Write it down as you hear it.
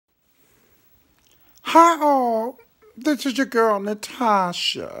Hi all, this is your girl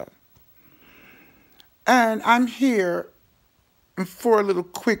Natasha, and I'm here for a little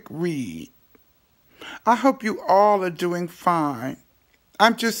quick read. I hope you all are doing fine.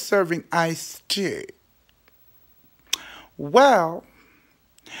 I'm just serving iced tea. Well,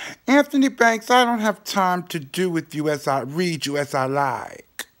 Anthony Banks, I don't have time to do with you as I read you as I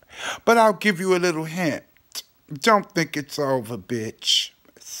like, but I'll give you a little hint. Don't think it's over, bitch.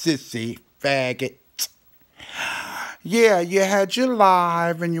 Sissy, faggot. Yeah, you had your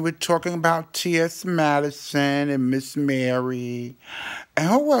live and you were talking about T.S. Madison and Miss Mary. And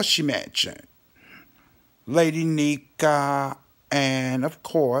who else you mentioned? Lady Nika and, of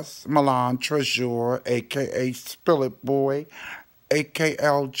course, Milan Treasure, a.k.a. Spill It Boy,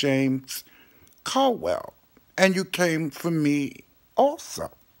 a.k.a. James Caldwell. And you came for me also.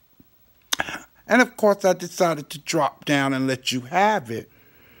 And, of course, I decided to drop down and let you have it.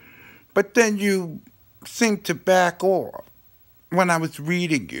 But then you seemed to back off when I was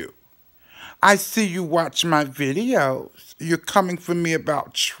reading you. I see you watch my videos. You're coming for me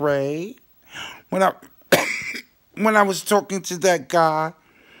about Trey. When I when I was talking to that guy,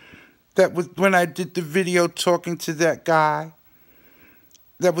 that was when I did the video talking to that guy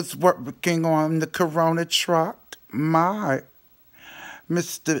that was working on the Corona truck. My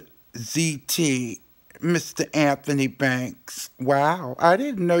Mr. ZT, Mr. Anthony Banks. Wow, I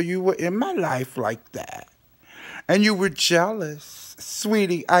didn't know you were in my life like that. And you were jealous.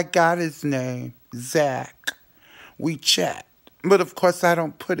 Sweetie, I got his name, Zach. We chat. But of course, I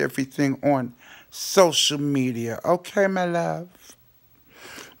don't put everything on social media. Okay, my love?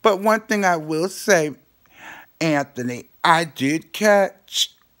 But one thing I will say, Anthony, I did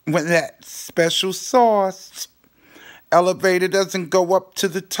catch when that special sauce elevator doesn't go up to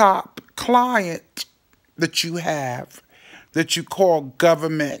the top client that you have, that you call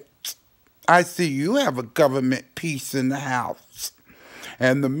government. I see you have a government piece in the house.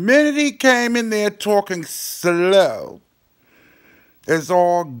 And the minute he came in there talking slow, as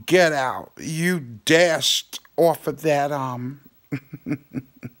all get out, you dashed off of that,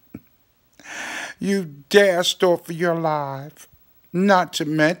 you dashed off of your live. Not to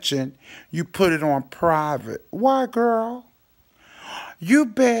mention, you put it on private. Why, girl? You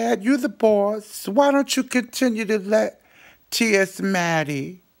bad, you the boss. Why don't you continue to let T.S.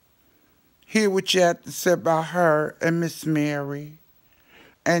 Maddie hear what you have to say about her and Miss Mary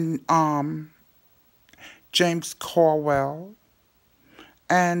and James Caldwell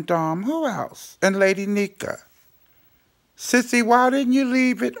and who else? And Lady Nika. Sissy, why didn't you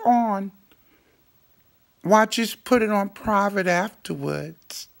leave it on? Why just put it on private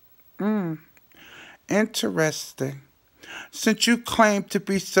afterwards? Interesting. Since you claim to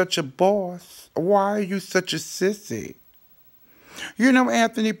be such a boss, why are you such a sissy? You know,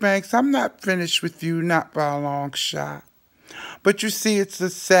 Anthony Banks, I'm not finished with you, not by a long shot. But you see, it's a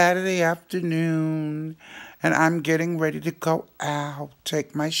Saturday afternoon, and I'm getting ready to go out,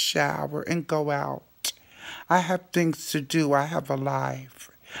 take my shower, and go out. I have things to do. I have a life.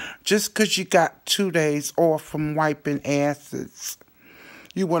 Just 'cause you got 2 days off from wiping asses,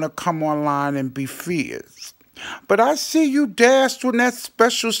 you want to come online and be fierce. But I see you dashed when that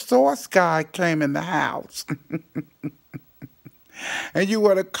special sauce guy came in the house. And you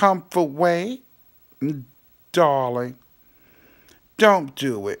want to come for weight? Darling, don't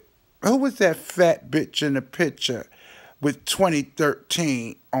do it. Who was that fat bitch in the picture with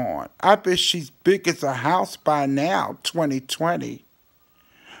 2013 on? I bet she's big as a house by now, 2020.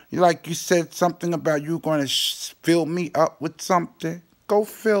 Like you said something about you going to fill me up with something. Go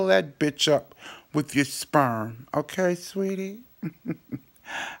fill that bitch up with your sperm. Okay, sweetie?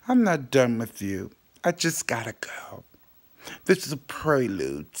 I'm not done with you. I just gotta go. This is a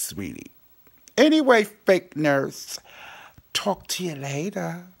prelude, sweetie. Anyway, fake nurse, talk to you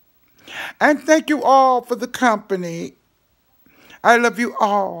later. And thank you all for the company. I love you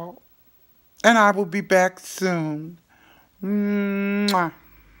all. And I will be back soon. Mwah.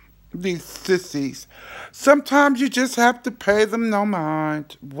 These sissies. Sometimes you just have to pay them no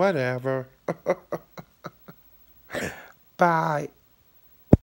mind. Whatever. Bye.